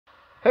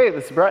Hey,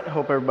 this is Brett.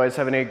 Hope everybody's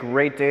having a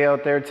great day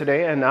out there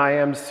today, and I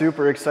am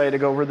super excited to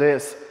go over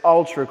this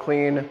ultra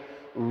clean,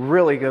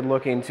 really good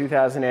looking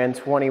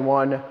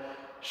 2021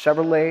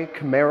 Chevrolet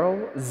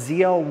Camaro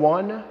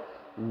Zl1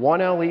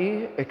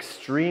 1Le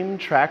Extreme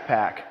Track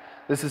Pack.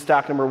 This is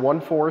stock number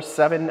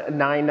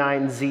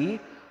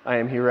 14799Z. I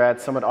am here at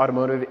Summit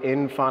Automotive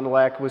in Fond du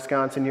Lac,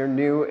 Wisconsin, your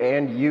new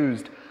and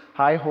used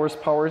high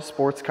horsepower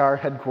sports car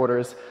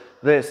headquarters.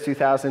 This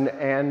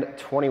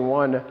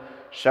 2021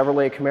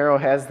 Chevrolet Camaro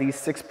has the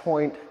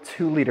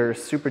 6.2 liter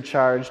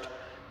supercharged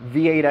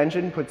V8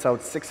 engine, puts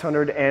out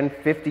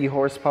 650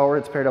 horsepower.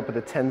 It's paired up with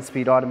a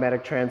 10-speed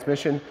automatic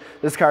transmission.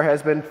 This car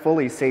has been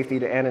fully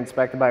safetied and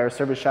inspected by our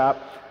service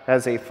shop.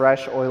 Has a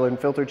fresh oil and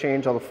filter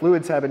change. All the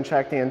fluids have been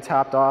checked and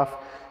topped off.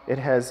 It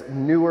has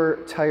newer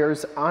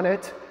tires on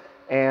it,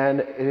 and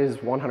it is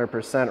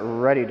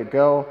 100% ready to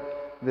go.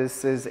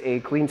 This is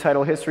a clean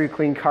title history,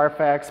 clean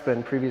Carfax,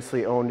 been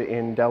previously owned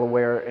in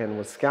Delaware and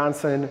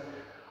Wisconsin.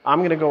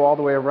 I'm gonna go all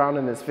the way around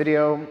in this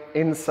video,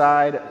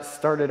 inside,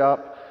 start it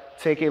up,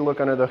 take a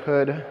look under the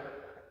hood,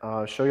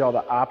 show you all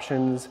the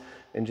options,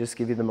 and just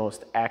give you the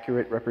most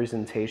accurate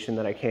representation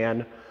that I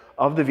can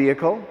of the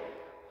vehicle.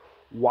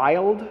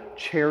 Wild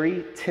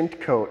Cherry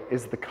Tint Coat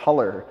is the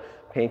color.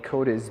 Paint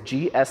code is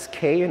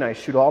GSK, and I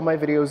shoot all my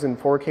videos in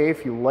 4K.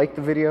 If you like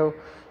the video,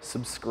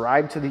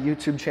 subscribe to the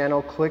YouTube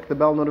channel, click the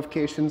bell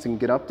notifications, and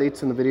get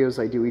updates on the videos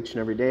I do each and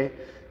every day,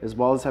 as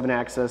well as having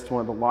access to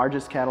one of the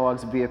largest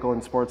catalogs of vehicle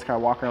and sports car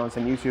walkarounds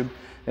on YouTube,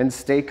 and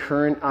stay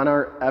current on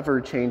our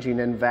ever-changing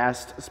and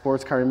vast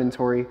sports car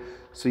inventory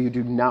so you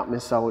do not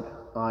miss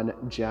out on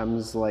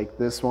gems like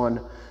this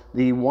one.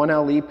 The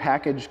 1LE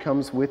package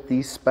comes with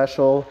the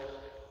special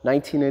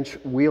 19-inch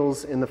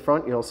wheels in the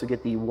front. You also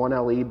get the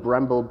 1LE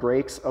Brembo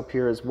brakes up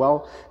here as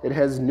well. It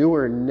has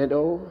newer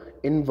Nitto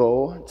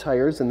Invo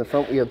tires. In the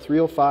front we have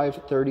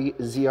 305/30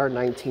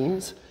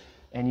 ZR19s,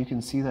 and you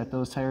can see that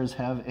those tires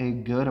have a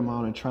good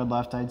amount of tread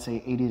left. I'd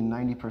say 80 to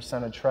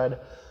 90% of tread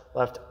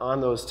left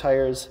on those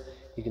tires.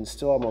 You can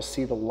still almost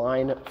see the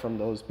line from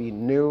those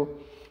being new.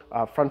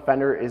 Front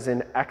fender is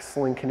in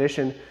excellent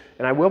condition,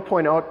 and I will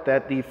point out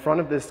that the front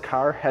of this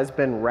car has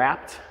been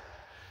wrapped.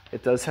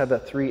 It does have a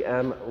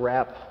 3M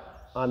wrap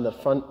on the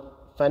front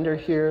fender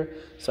here.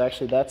 So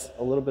actually that's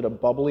a little bit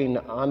of bubbling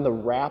on the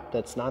wrap.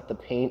 That's not the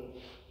paint,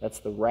 that's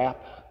the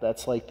wrap.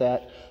 That's like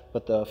that.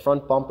 But the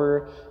front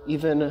bumper,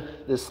 even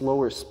this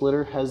lower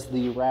splitter has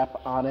the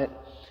wrap on it.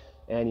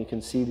 And you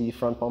can see the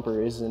front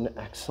bumper is in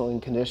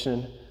excellent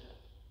condition.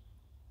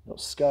 No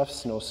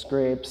scuffs, no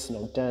scrapes,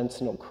 no dents,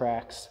 no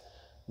cracks.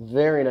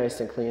 Very nice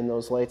and clean.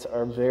 Those lights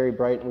are very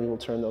bright, and we will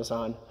turn those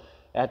on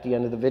at the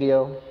end of the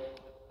video.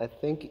 I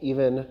think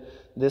even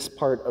this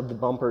part of the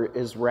bumper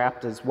is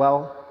wrapped as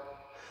well.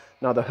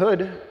 Now the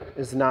hood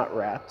is not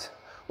wrapped.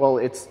 Well,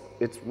 it's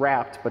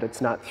wrapped, but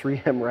it's not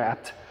 3M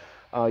wrapped.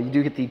 You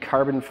do get the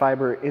carbon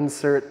fiber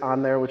insert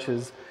on there, which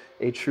is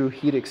a true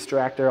heat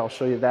extractor. I'll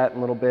show you that in a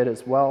little bit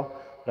as well.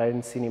 But I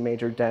didn't see any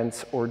major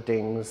dents or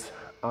dings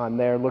on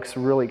there. Looks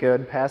really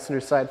good.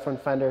 Passenger side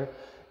front fender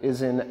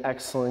is in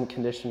excellent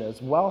condition as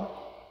well.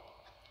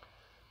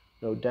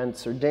 No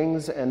dents or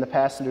dings. And the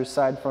passenger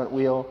side front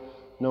wheel,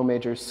 no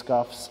major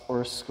scuffs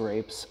or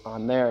scrapes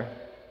on there.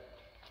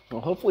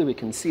 Well, hopefully we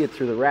can see it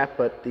through the wrap,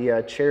 but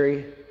the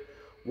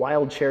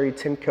Wild Cherry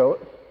Tint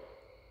Coat,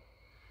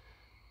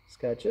 it's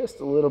got just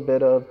a little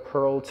bit of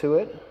pearl to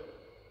it.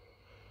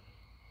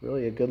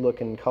 Really a good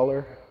looking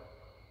color.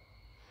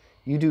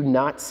 You do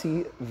not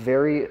see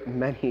very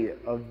many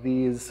of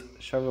these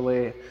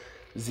Chevrolet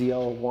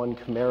Zl1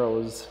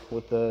 Camaros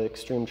with the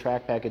Extreme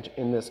Track Package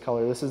in this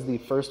color. This is the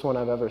first one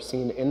I've ever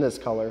seen in this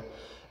color.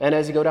 And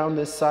as you go down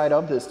this side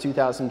of this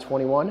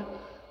 2021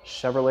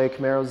 Chevrolet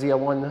Camaro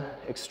Zl1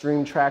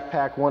 Extreme Track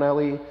Pack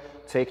 1LE,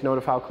 take note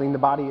of how clean the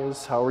body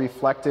is, how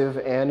reflective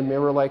and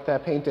mirror-like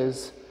that paint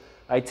is.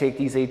 I take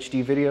these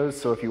HD videos,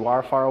 so if you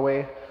are far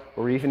away,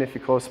 or even if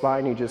you're close by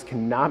and you just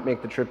cannot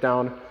make the trip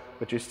down,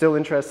 but you're still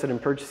interested in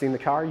purchasing the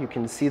car, you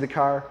can see the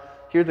car,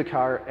 hear the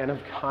car, and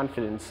have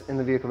confidence in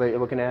the vehicle that you're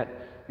looking at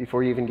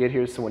before you even get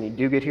here. So when you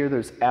do get here,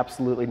 there's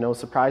absolutely no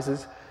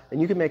surprises,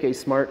 and you can make a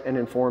smart and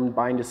informed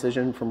buying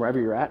decision from wherever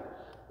you're at.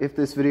 If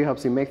this video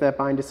helps you make that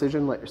buying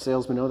decision, let your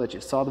salesman know that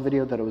you saw the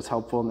video, that it was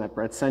helpful, and that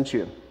Brett sent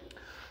you.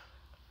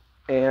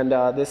 And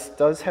this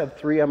does have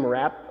 3M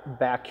wrap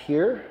back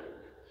here.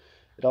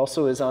 It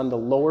also is on the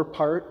lower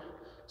part,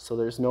 so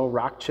there's no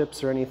rock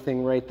chips or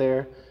anything right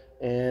there.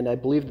 And I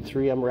believe the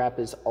 3M wrap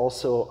is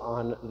also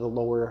on the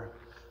lower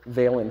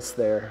valance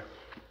there,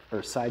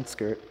 or side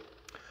skirt.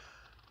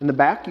 In the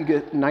back, you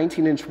get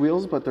 19-inch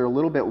wheels, but they're a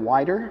little bit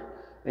wider.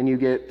 And you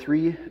get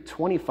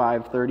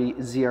 325/30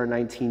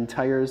 ZR19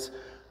 tires,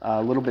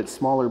 a little bit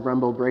smaller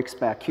Brembo brakes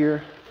back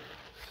here.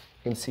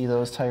 You can see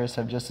those tires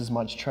have just as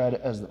much tread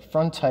as the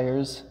front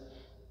tires.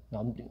 Now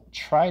I'm going to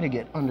try to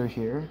get under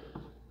here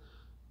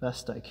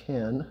best I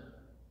can.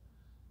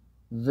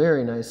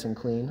 Very nice and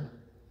clean.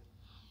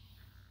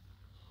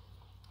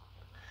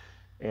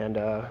 And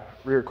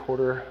rear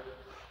quarter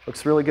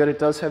looks really good. It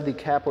does have the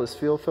capless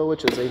fuel fill,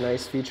 which is a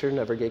nice feature.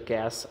 Never get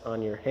gas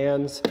on your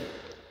hands.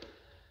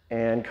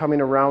 And coming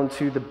around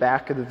to the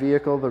back of the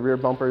vehicle, the rear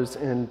bumper's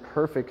in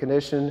perfect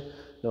condition.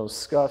 No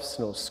scuffs,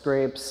 no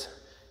scrapes.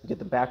 You get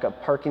the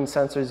backup parking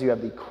sensors. You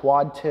have the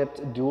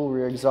quad-tipped dual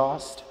rear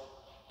exhaust.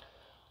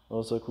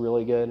 Those look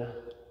really good.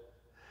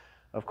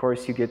 Of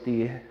course, you get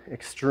the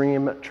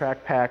Extreme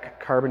Track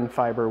Pack carbon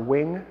fiber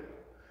wing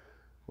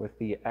with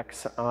the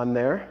X on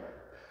there.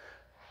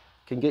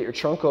 You can get your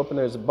trunk open.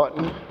 There's a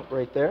button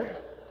right there.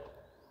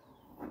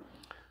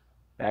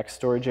 Back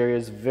storage area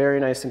is very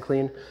nice and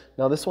clean.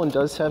 Now this one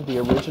does have the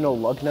original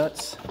lug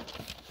nuts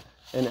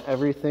and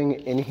everything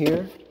in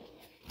here.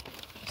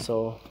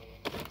 So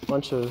a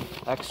bunch of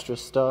extra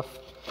stuff.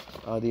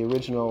 The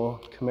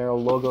original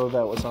Camaro logo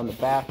that was on the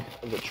back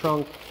of the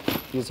trunk.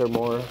 These are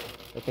more,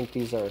 I think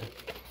these are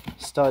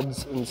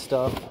studs and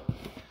stuff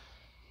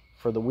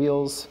for the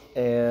wheels.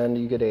 And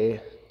you get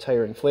a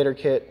tire inflator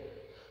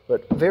kit,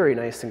 but very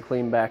nice and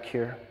clean back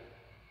here.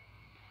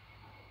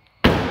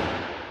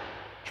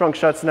 Trunk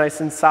shuts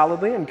nice and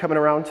solidly, and coming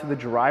around to the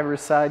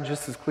driver's side,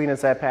 just as clean as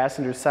that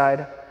passenger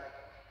side.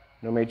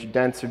 No major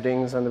dents or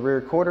dings on the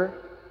rear quarter.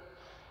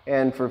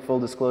 And for full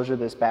disclosure,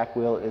 this back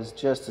wheel is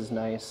just as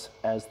nice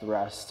as the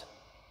rest.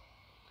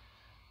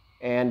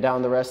 And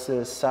down the rest of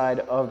the side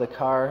of the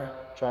car,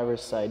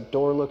 driver's side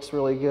door looks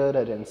really good.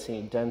 I didn't see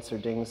any dents or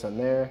dings on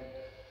there.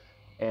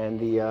 And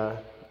the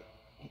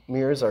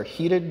mirrors are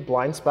heated,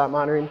 blind spot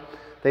monitoring.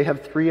 They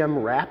have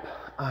 3M wrap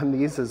on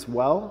these as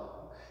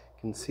well.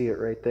 You can see it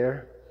right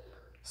there.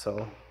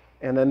 So,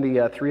 and then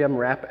the 3M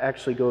wrap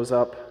actually goes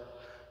up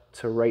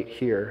to right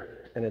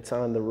here, and it's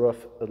on the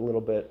roof a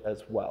little bit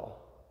as well.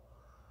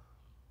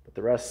 But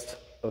the rest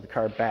of the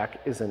car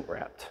back isn't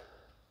wrapped.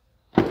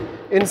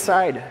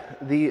 Inside,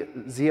 the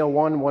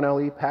Zl1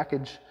 1Le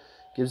package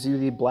gives you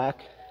the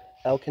black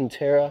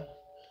Alcantara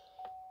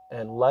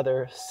and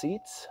leather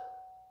seats.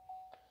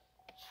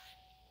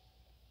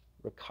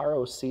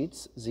 Recaro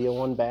seats,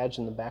 Zl1 badge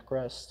in the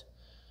backrest.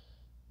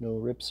 No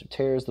rips or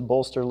tears. The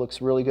bolster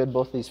looks really good.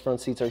 Both of these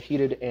front seats are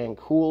heated and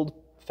cooled.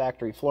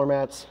 Factory floor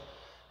mats.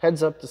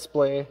 Heads-up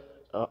display,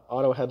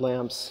 auto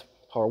headlamps,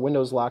 power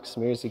windows, locks,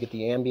 mirrors. You get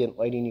the ambient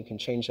lighting. You can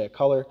change that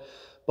color.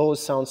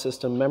 Bose sound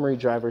system, memory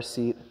driver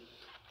seat,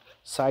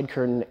 side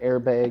curtain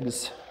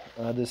airbags.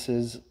 This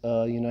is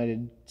a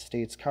United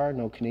States car.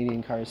 No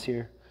Canadian cars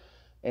here.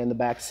 And the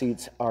back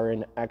seats are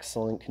in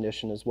excellent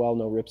condition as well.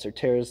 No rips or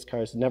tears. The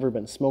car's never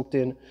been smoked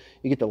in.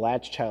 You get the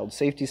latch child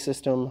safety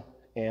system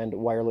and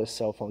wireless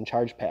cell phone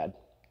charge pad.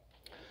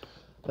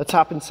 Let's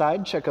hop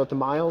inside, check out the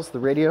miles, the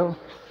radio,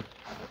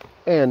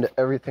 and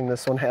everything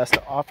this one has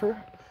to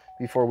offer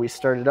before we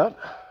start it up.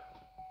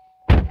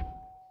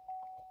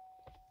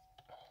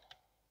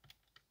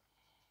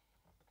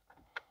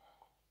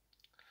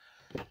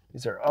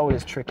 These are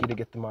always tricky to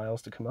get the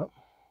miles to come up.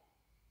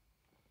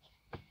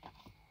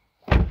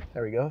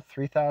 There we go,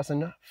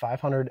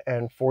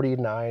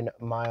 3,549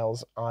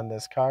 miles on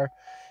this car.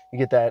 You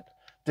get that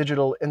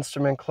digital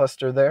instrument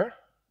cluster there,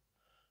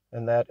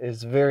 and that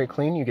is very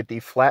clean. You get the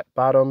flat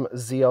bottom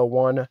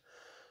Zl1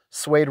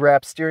 suede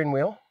wrap steering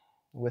wheel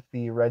with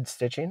the red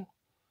stitching.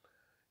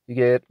 You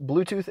get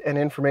Bluetooth and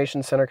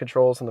information center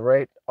controls on the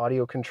right,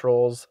 audio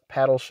controls,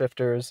 paddle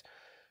shifters,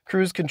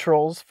 cruise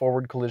controls,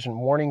 forward collision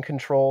warning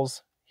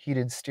controls,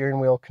 heated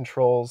steering wheel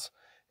controls,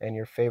 and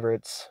your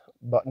favorites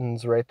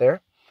buttons right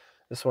there.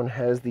 This one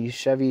has the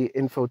Chevy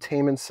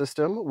infotainment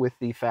system with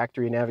the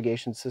factory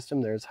navigation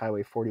system. There's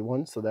Highway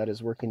 41, so that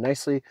is working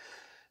nicely.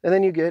 And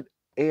then you get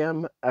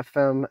AM,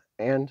 FM,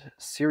 and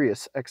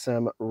Sirius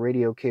XM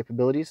radio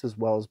capabilities, as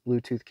well as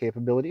Bluetooth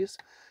capabilities.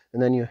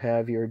 And then you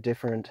have your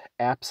different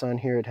apps on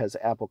here. It has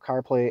Apple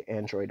CarPlay,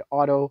 Android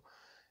Auto,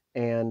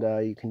 and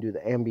you can do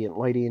the ambient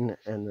lighting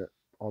and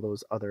all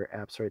those other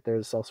apps right there.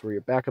 This is also where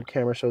your backup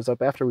camera shows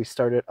up. After we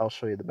start it, I'll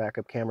show you the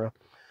backup camera.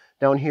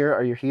 Down here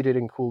are your heated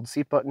and cooled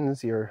seat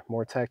buttons, your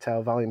more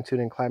tactile volume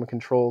tuning climate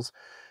controls,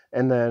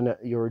 and then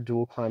your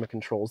dual climate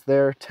controls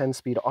there,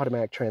 10-speed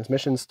automatic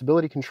transmission,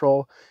 stability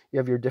control. You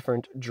have your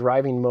different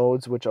driving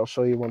modes, which I'll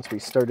show you once we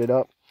start it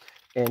up.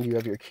 And you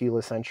have your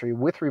keyless entry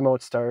with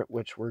remote start,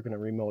 which we're going to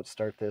remote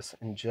start this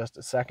in just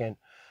a second.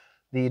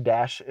 The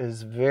dash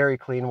is very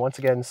clean. Once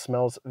again,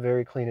 smells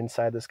very clean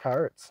inside this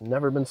car. It's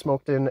never been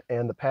smoked in,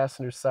 and the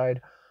passenger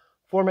side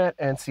floor mat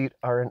and seat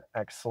are in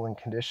excellent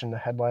condition. The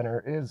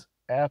headliner is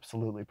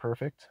absolutely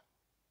perfect.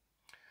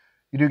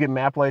 You do get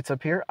map lights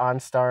up here,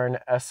 OnStar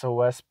and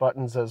SOS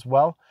buttons as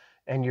well,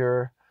 and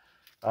your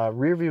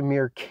rear view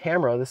mirror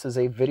camera. This is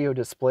a video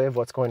display of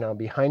what's going on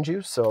behind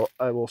you, so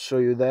I will show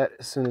you that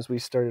as soon as we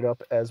start it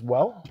up as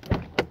well.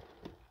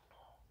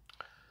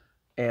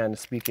 And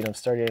speaking of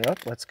starting it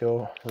up, let's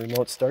go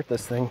remote start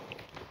this thing.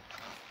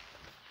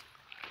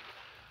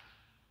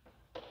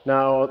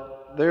 Now,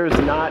 there's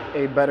not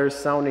a better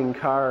sounding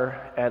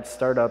car at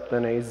startup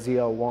than a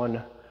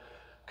Zl1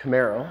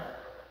 Camaro.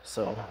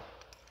 So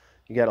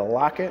you got to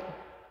lock it,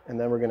 and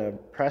then we're going to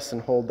press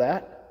and hold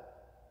that.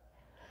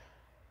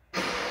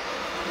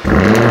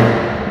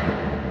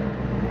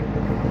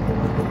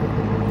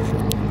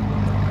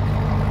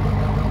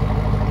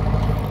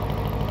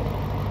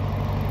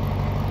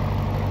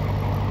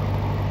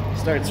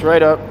 Starts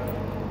right up.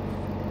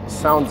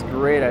 Sounds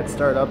great at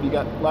startup. You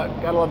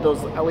gotta love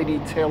those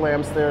LED tail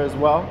lamps there as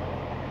well.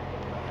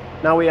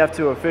 Now we have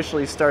to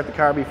officially start the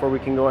car before we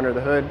can go under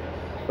the hood,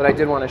 but I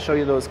did want to show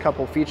you those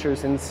couple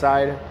features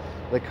inside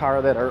the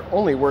car that are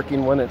only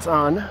working when it's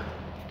on.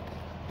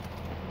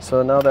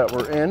 So now that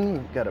we're in,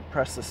 we've got to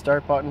press the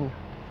start button,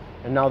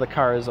 and now the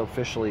car is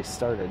officially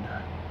started.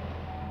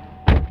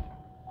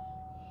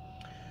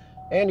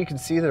 And you can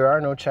see there are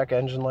no check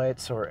engine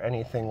lights or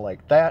anything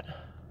like that.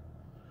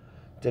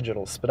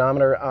 Digital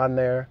speedometer on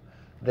there.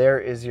 There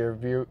is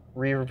your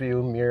rear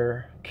view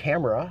mirror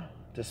camera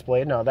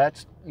displayed. Now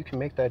that's, you can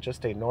make that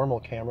just a normal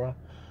camera,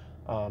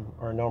 or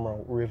a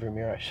normal rear view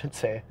mirror I should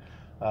say,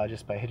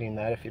 just by hitting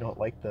that if you don't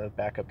like the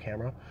backup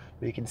camera.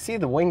 But you can see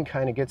the wing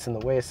kind of gets in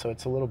the way, so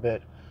it's a little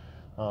bit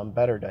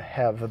better to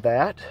have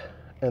that.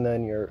 And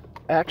then your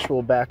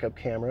actual backup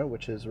camera,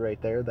 which is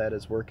right there, that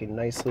is working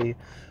nicely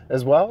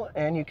as well.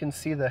 And you can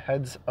see the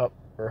heads up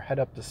or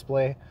head-up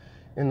display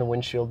in the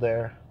windshield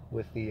there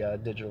with the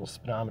digital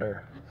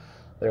speedometer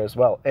there as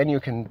well. And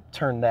you can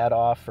turn that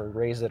off or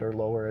raise it or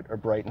lower it or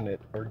brighten it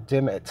or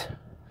dim it.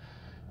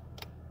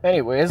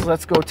 Anyways,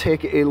 let's go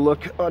take a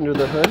look under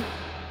the hood.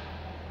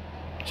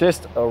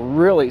 Just a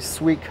really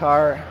sweet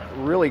car,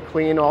 really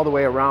clean all the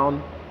way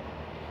around.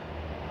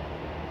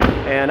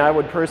 And I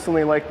would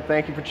personally like to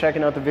thank you for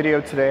checking out the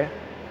video today.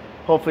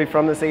 Hopefully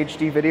from this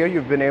HD video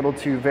you've been able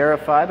to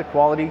verify the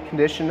quality,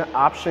 condition,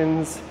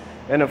 options,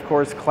 and of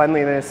course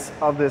cleanliness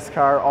of this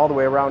car all the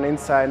way around,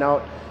 inside and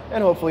out,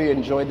 and hopefully you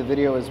enjoyed the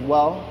video as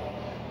well.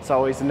 It's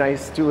always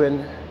nice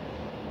doing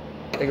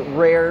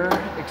rare,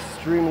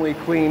 extremely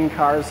clean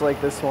cars like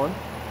this one.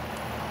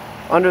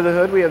 Under the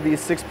hood we have the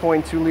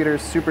 6.2 liter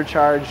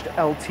supercharged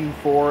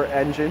LT4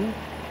 engine.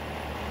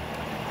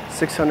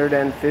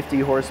 650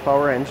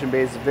 horsepower, engine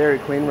bay is very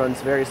clean,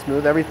 runs very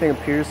smooth. Everything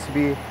appears to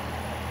be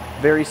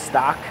very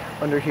stock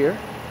under here.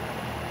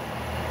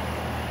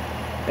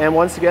 And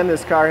once again,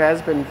 this car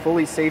has been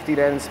fully safetied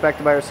and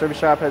inspected by our service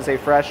shop, has a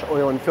fresh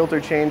oil and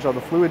filter change. All the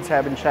fluids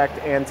have been checked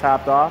and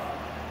topped off.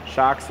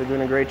 Shocks are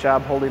doing a great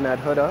job holding that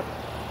hood up.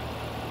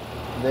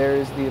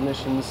 There's the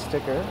emissions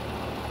sticker.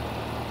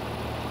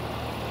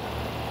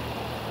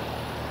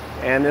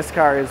 And this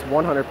car is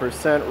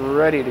 100%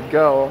 ready to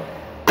go.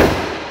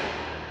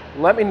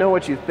 Let me know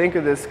what you think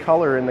of this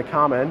color in the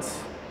comments,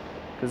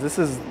 because this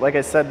is, like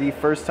I said, the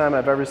first time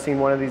I've ever seen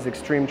one of these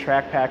extreme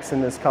track packs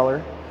in this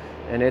color,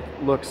 and it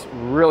looks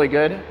really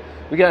good.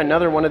 We got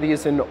another one of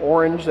these in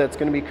orange that's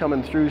going to be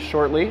coming through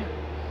shortly.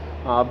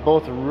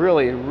 Both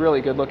really,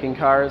 really good looking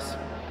cars,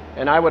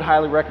 and I would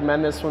highly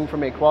recommend this one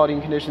from a quality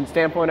and condition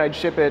standpoint. I'd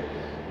ship it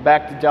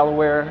back to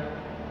Delaware,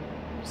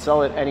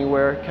 sell it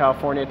anywhere,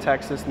 California,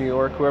 Texas, New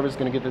York. Whoever's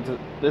going to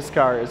get this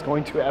car is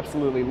going to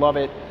absolutely love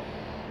it.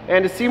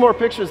 And to see more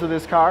pictures of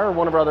this car or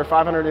one of our other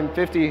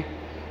 550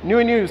 new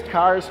and used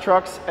cars,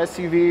 trucks,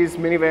 SUVs,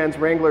 minivans,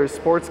 Wranglers,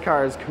 sports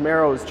cars,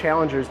 Camaros,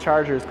 Challengers,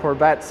 Chargers,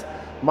 Corvettes,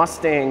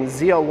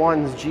 Mustangs,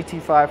 ZL1s,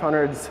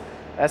 GT500s,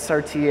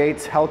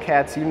 SRT8s,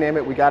 Hellcats, you name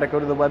it, we got it. Go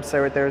to the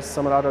website right there,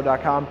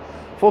 summitauto.com.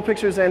 Full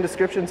pictures and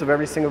descriptions of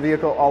every single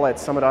vehicle, all at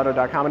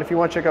summitauto.com. And if you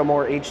want to check out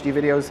more HD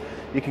videos,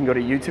 you can go to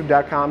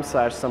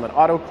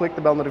youtube.com/summitauto. Click the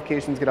bell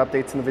notifications, get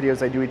updates on the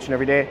videos I do each and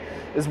every day,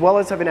 as well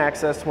as having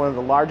access to one of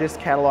the largest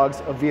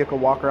catalogs of vehicle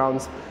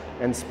walkarounds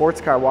and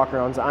sports car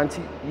walkarounds on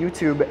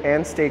YouTube,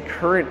 and stay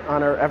current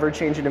on our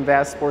ever-changing and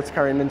vast sports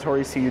car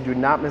inventory so you do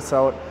not miss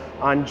out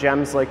on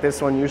gems like this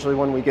one. Usually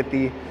when we get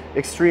the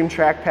extreme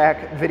track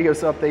pack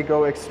videos up, they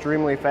go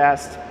extremely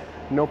fast,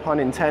 no pun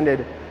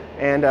intended.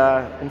 And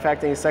in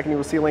fact, in a second you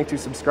will see a link to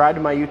subscribe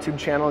to my YouTube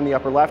channel in the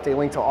upper left, a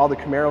link to all the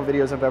Camaro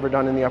videos I've ever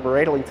done in the upper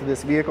right, a link to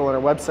this vehicle on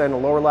our website in the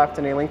lower left,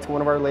 and a link to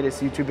one of our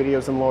latest YouTube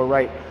videos in the lower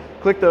right.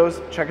 Click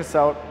those, check us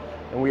out,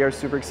 and we are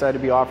super excited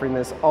to be offering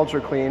this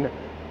ultra clean,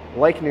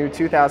 like new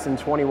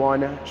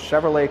 2021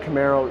 Chevrolet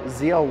Camaro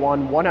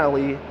Zl1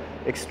 1Le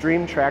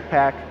Extreme Track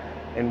Pack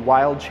and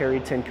Wild Cherry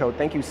Tint Coat.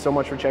 Thank you so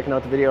much for checking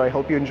out the video. I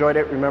hope you enjoyed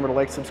it. Remember to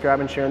like,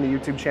 subscribe, and share on the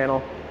YouTube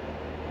channel,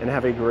 and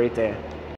have a great day.